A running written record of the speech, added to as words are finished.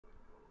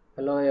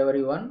Hello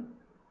everyone,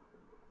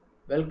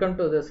 welcome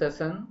to the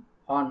session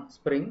on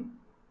spring.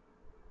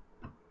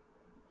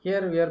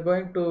 Here we are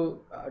going to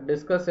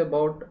discuss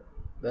about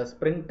the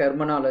spring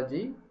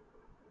terminology,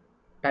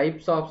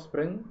 types of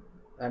spring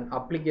and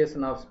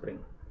application of spring.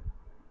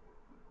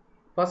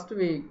 First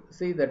we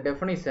see the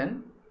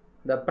definition.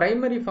 The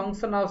primary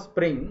function of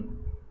spring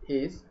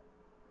is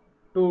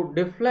to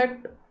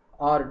deflect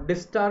or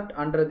distort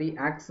under the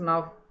action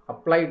of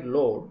applied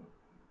load,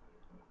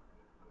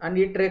 and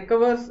it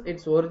recovers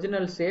its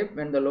original shape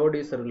when the load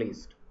is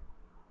released.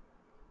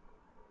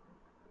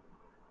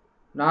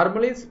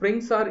 Normally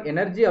springs are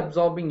energy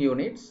absorbing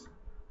units.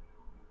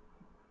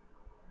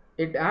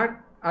 It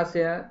acts as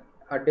a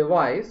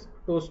device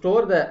to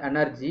store the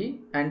energy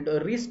and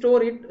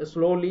restore it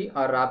slowly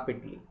or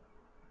rapidly.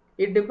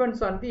 It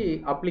depends on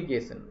the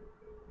application.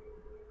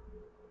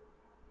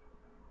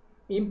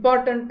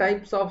 Important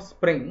types of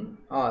spring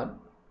are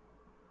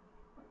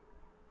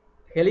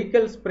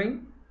helical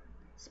spring,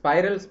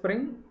 spiral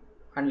spring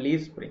and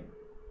leaf spring.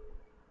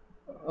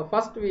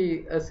 First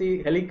we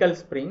see helical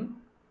spring.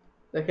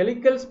 The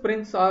helical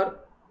springs are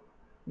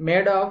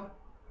made of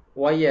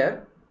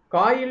wire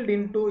coiled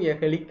into a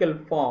helical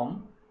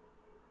form,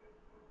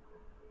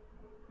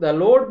 the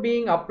load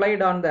being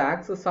applied on the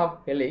axis of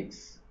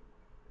helix,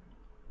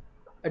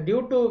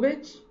 due to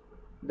which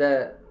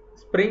the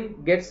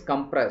spring gets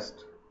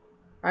compressed,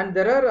 and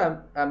there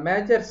are a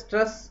major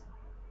stress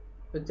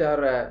which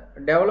are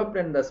developed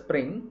in the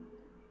spring,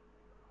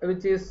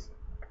 which is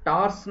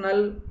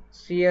torsional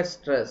shear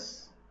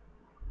stress,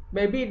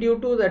 maybe due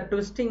to the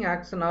twisting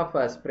action of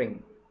a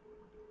spring.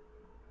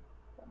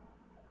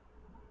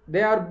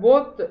 They are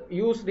both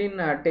used in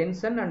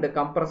tension and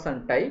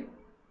compression type.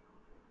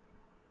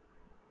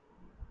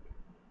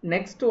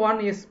 Next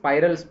one is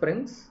spiral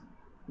springs.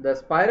 The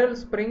spiral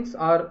springs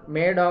are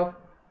made of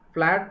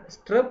flat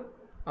strip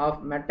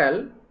of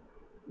metal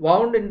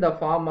wound in the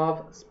form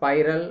of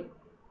spiral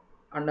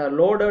and are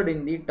loaded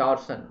in the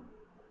torsion.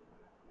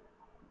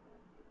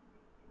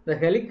 The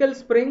helical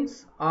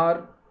springs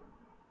are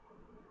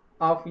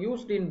of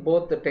used in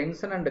both the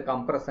tension and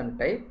compression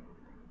type.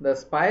 The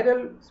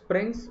spiral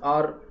springs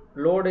are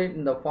loaded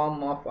in the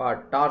form of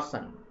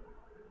torsion.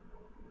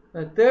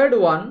 The third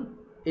one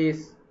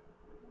is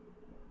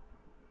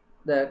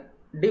the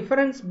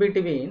difference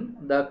between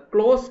the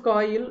closed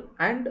coil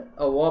and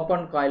a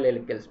open coil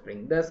helical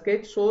spring. The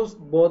sketch shows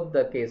both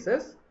the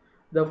cases.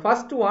 The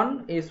first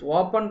one is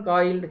open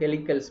coiled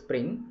helical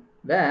spring,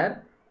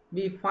 where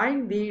we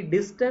find the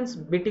distance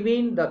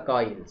between the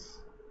coils.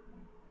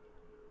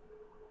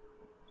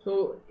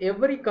 So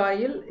every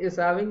coil is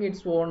having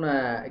its own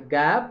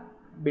gap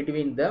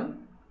between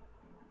them,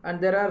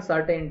 and there are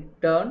certain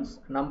turns,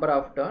 number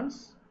of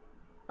turns.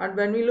 And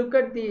when we look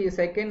at the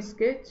second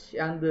sketch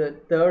and the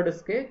third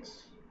sketch,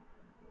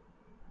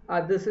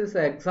 this is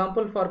an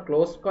example for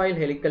closed coil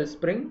helical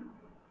spring.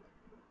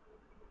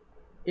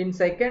 In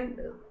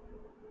second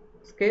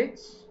sketch,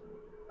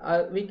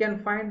 we can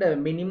find a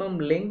minimum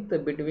length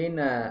between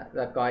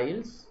the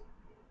coils.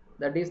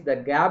 That is, the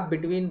gap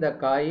between the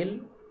coil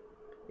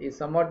is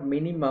somewhat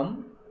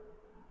minimum.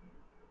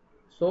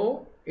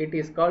 So it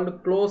is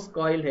called closed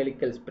coil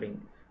helical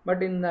spring.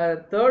 But in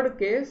the third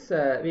case,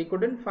 we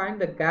couldn't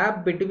find the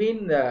gap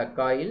between the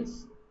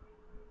coils.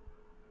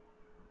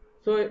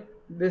 So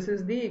this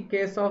is the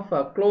case of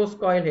closed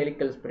coil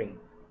helical spring.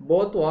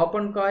 Both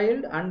open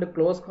coiled and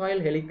closed coil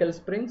helical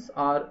springs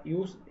are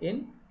used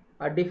in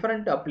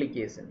different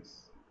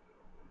applications.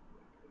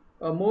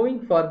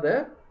 Moving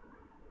further,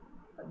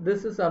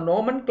 this is a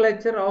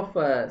nomenclature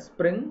of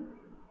spring,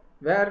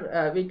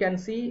 where we can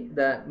see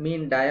the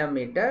mean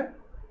diameter,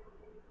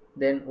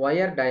 then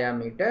wire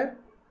diameter,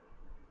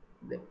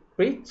 the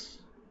pitch,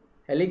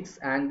 helix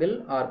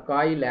angle or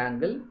coil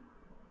angle,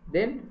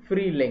 then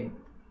free length.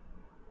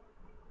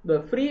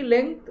 The free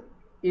length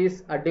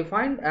is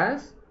defined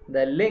as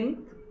the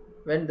length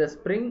when the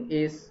spring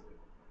is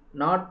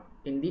not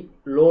in the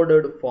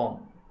loaded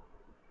form.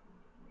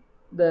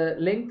 The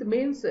length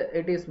means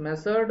it is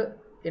measured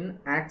in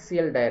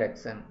axial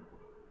direction.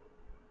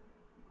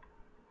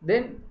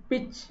 Then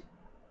pitch,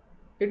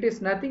 it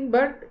is nothing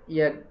but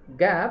a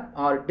gap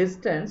or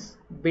distance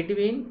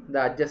between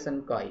the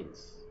adjacent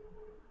coils.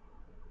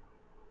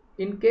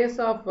 In case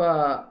of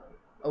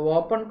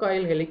open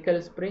coil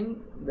helical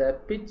spring, the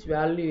pitch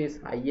value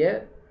is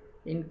higher.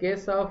 In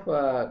case of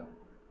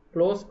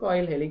closed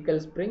coil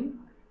helical spring,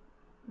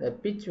 the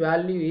pitch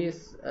value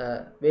is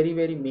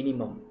very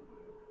minimum.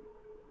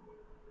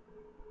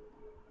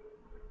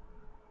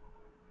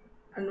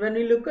 And when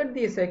we look at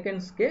the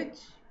second sketch,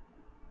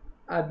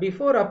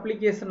 before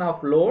application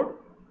of load,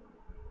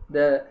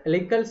 the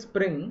helical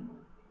spring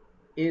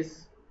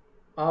is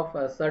of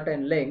a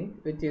certain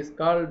length, which is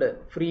called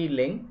free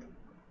length.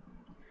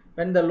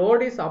 When the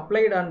load is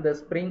applied on the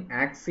spring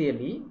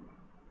axially,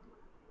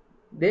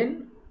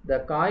 then the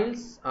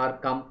coils are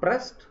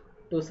compressed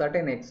to a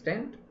certain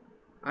extent,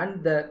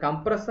 and the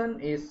compression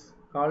is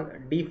called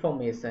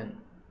deformation,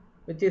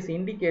 which is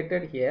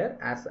indicated here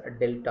as a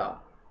delta.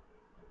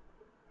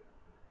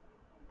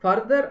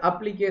 further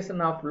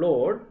application of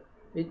load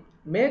which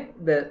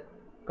make the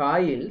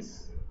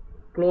coils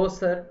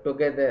closer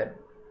together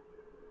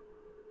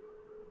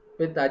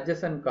with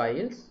adjacent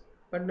coils,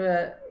 but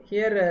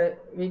here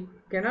we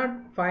cannot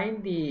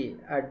find the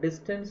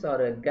distance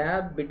or a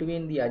gap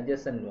between the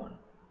adjacent one.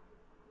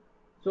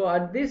 So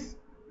at this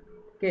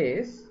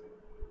case,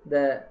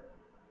 the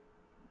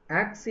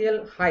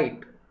axial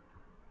height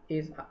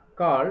is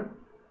called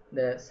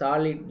the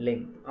solid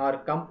length or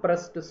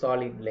compressed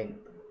solid length.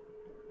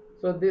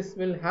 So this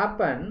will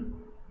happen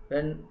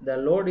when the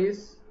load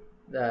is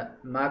the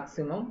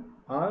maximum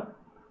or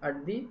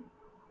at the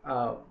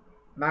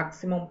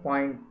maximum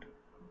point.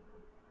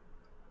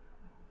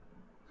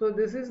 So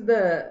this is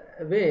the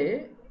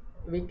way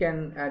we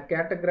can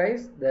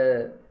categorize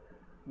the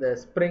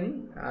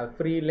spring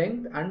free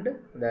length and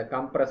the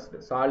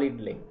compressed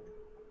solid length.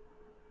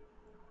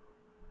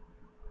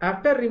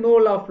 After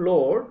removal of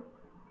load,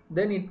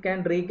 then it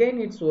can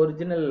regain its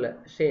original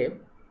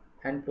shape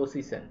and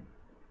position.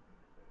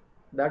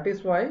 That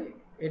is why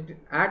it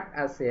acts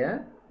as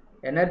a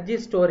energy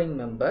storing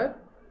member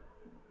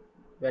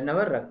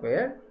whenever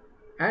required,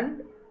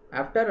 and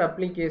after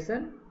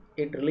application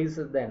it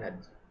releases the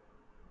energy.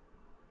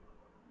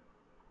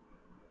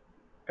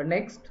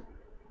 Next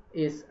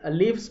is a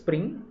leaf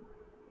spring.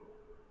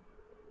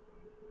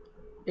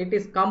 It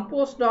is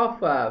composed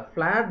of a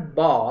flat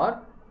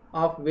bar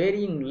of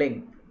varying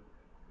length,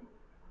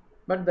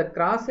 but the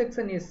cross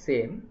section is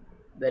same,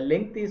 the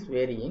length is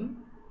varying.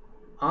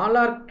 All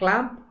are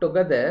clamped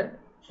together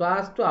so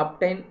as to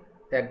obtain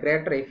a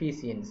greater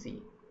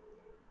efficiency.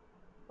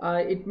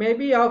 It may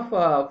be of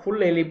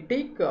full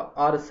elliptic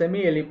or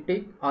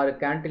semi-elliptic or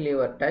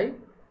cantilever type.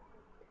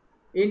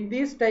 In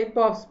this type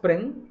of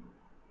spring,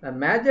 the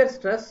major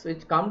stress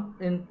which comes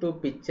into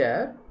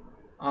picture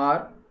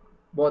are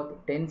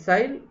both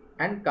tensile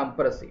and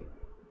compressive.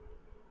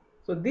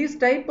 So these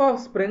type of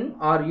spring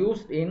are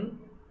used in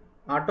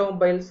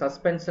automobile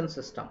suspension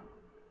system.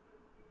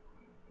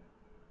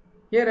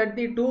 Here at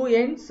the two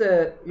ends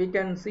we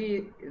can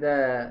see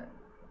the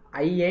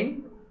I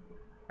end,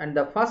 and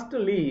the first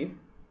leaf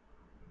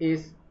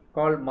is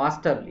called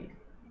master leaf,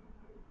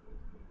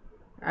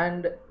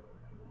 and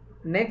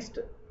next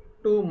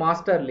to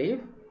master leaf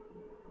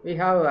we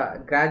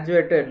have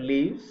graduated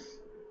leaves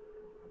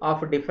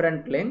of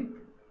different length.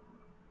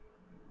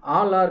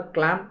 All are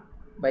clamped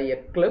by a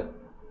clip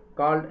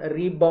called a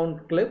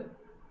rebound clip.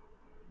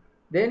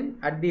 Then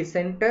at the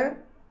center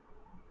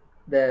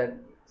the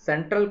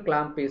central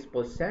clamp is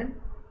positioned,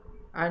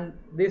 and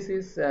this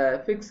is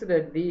fixed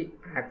at the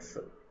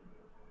axle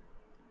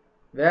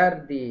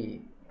where the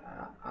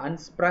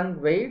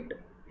unsprung weight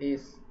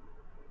is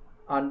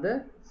on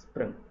the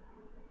spring.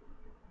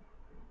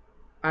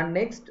 And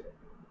next,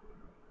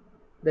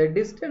 the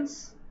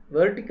distance,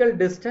 vertical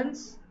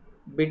distance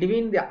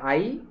between the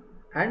eye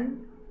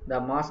and the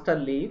master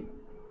leaf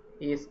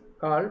is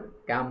called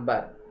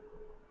camber,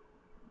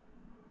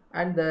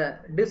 and the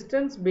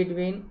distance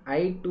between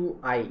eye to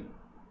eye,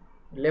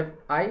 left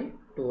eye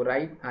to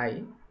right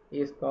eye,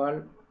 is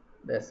called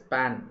the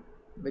span,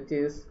 which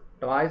is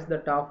twice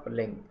that of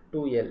length,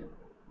 2L.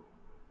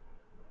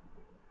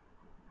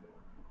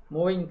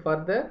 Moving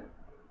further,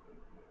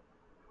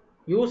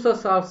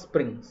 uses of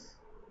springs.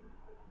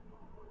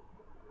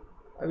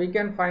 We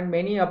can find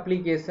many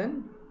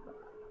applications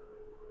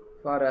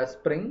for a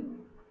spring: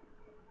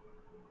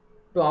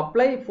 to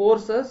apply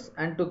forces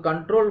and to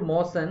control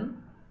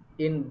motion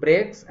in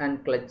brakes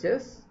and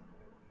clutches,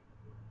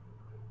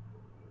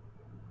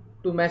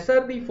 to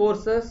measure the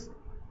forces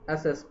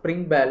as a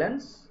spring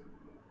balance,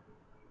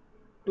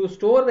 to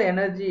store the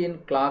energy in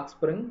clock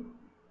spring,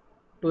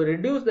 to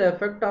reduce the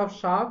effect of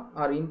shock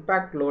or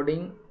impact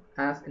loading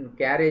as in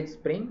carriage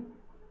spring,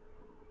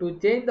 to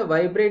change the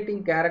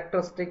vibrating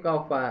characteristic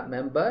of a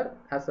member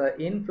as an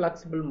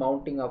inflexible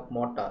mounting of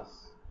motors.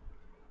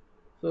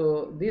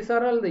 So these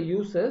are all the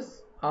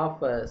uses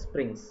of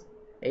springs.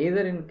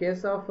 Either in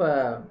case of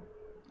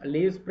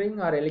leaf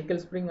spring or helical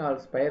spring or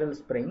spiral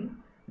spring,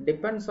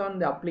 depends on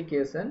the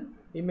application,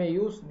 we may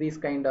use these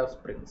kind of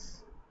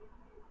springs.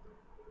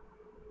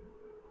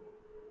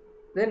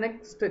 The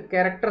next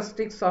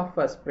characteristics of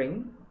a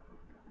spring,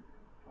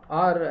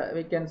 or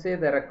we can say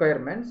the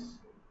requirements.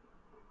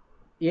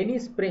 Any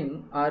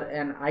spring or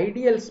an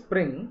ideal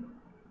spring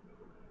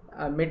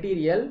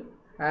material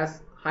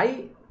has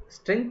high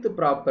strength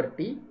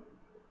property,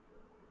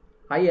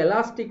 high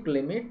elastic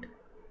limit,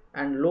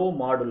 and low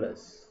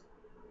modulus.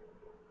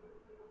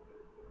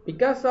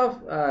 Because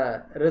of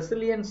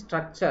resilient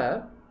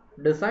structure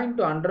designed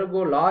to undergo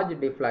large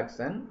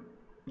deflection,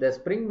 the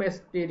spring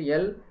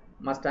material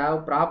must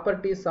have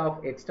properties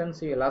of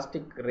extensive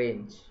elastic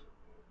range,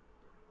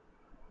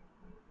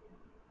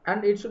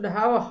 and it should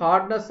have a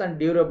hardness and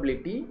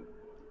durability.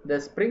 The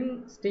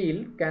spring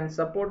steel can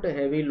support a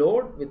heavy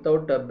load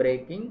without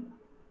breaking.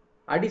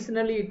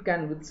 Additionally, it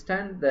can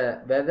withstand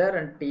the weather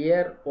and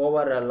tear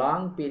over a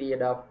long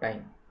period of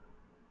time.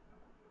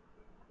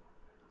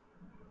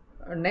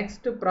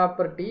 Next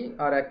property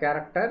or a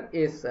character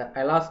is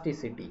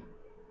elasticity.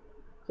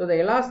 So the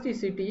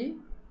elasticity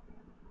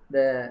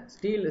The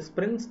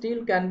spring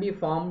steel can be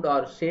formed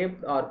or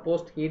shaped or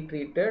post heat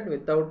treated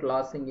without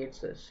losing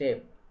its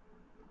shape.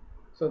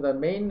 So the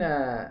main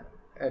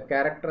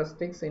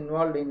characteristics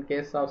involved in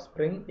case of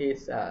spring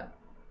is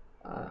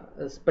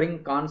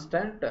spring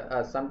constant.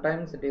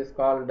 Sometimes it is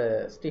called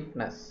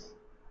stiffness.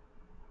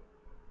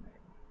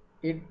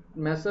 It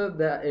measures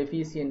the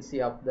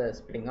efficiency of the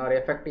spring or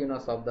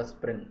effectiveness of the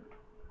spring.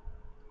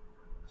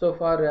 So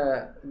for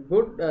a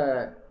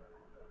good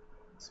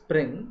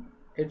spring,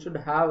 it should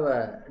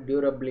have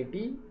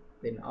durability,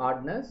 then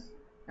hardness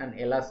and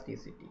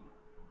elasticity.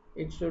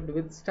 It should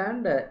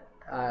withstand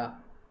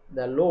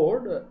the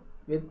load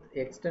with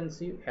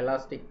extensive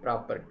elastic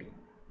property.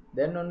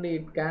 Then only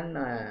it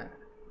can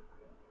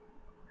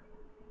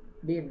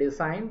be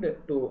designed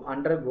to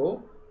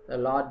undergo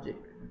large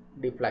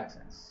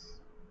deflections.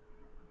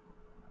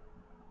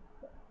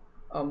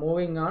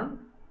 Moving on,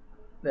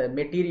 the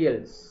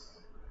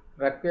materials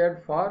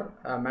required for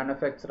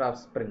manufacture of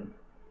spring.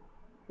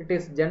 It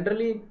is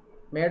generally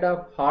made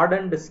of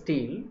hardened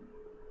steel.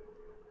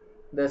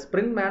 The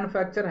spring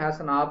manufacturer has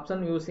an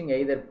option using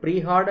either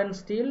pre-hardened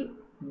steel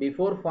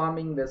before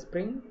forming the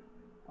spring,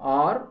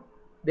 or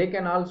they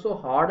can also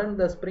harden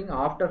the spring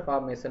after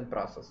formation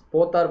process.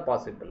 Both are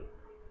possible.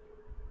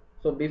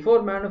 So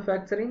before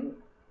manufacturing,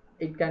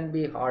 it can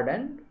be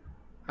hardened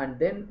and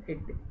then it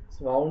is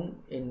wound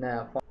in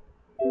a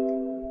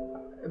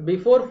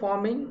before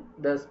forming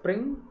the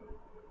spring.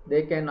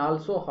 They can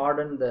also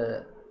harden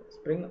the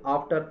spring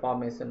after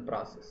formation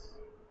process.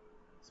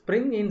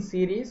 Spring in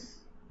series.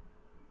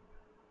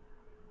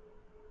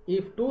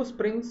 If two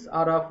springs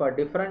are of a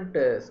different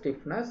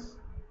stiffness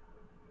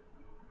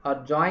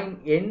or join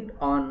end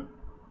on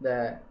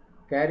the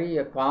carry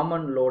a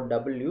common load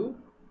W,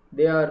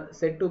 they are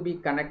said to be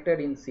connected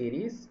in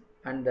series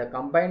and the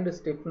combined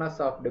stiffness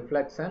of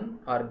deflection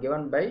are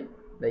given by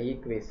the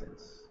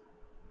equations.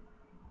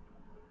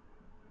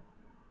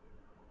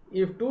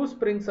 If two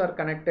springs are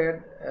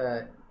connected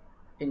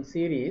in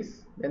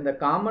series, then the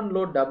common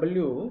load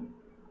W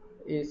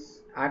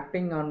is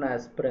acting on a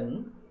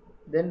spring,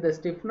 then the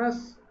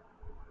stiffness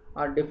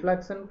or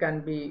deflection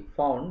can be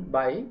found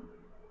by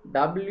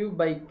W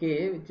by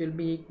K, which will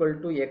be equal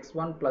to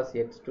x1 plus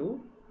x2.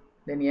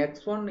 Then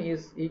x1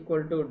 is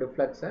equal to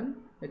deflection,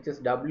 which is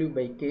W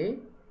by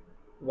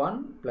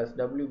K1 plus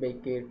W by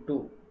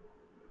K2.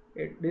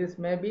 This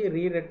may be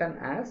rewritten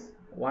as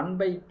 1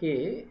 by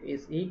K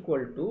is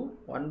equal to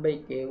 1 by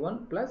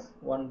K1 plus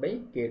 1 by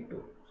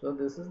K2. So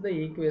this is the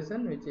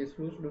equation which is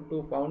used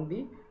to found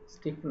the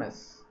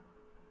stiffness.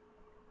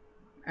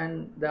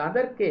 And the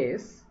other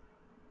case,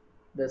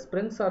 the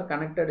springs are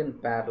connected in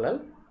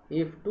parallel.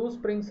 If two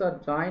springs are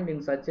joined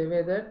in such a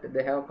way that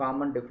they have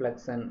common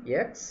deflection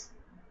x,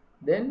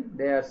 then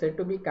they are said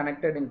to be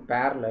connected in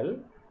parallel.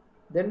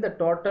 Then the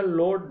total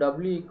load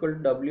W equal to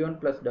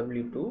W1 plus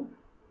W2.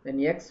 Then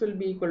x will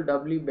be equal to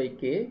W by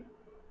K,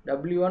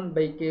 W1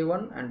 by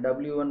K1 and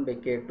W1 by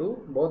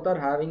K2. Both are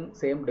having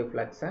same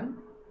deflection.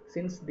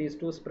 Since these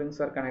two springs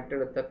are connected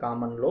with the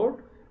common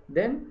load,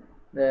 then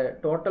the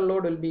total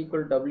load will be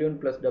equal to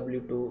W1 plus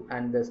W2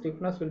 and the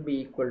stiffness will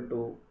be equal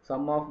to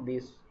sum of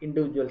these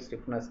individual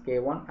stiffness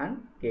K1 and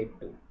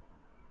K2.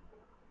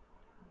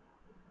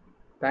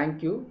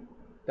 Thank you.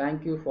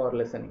 Thank you for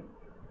listening.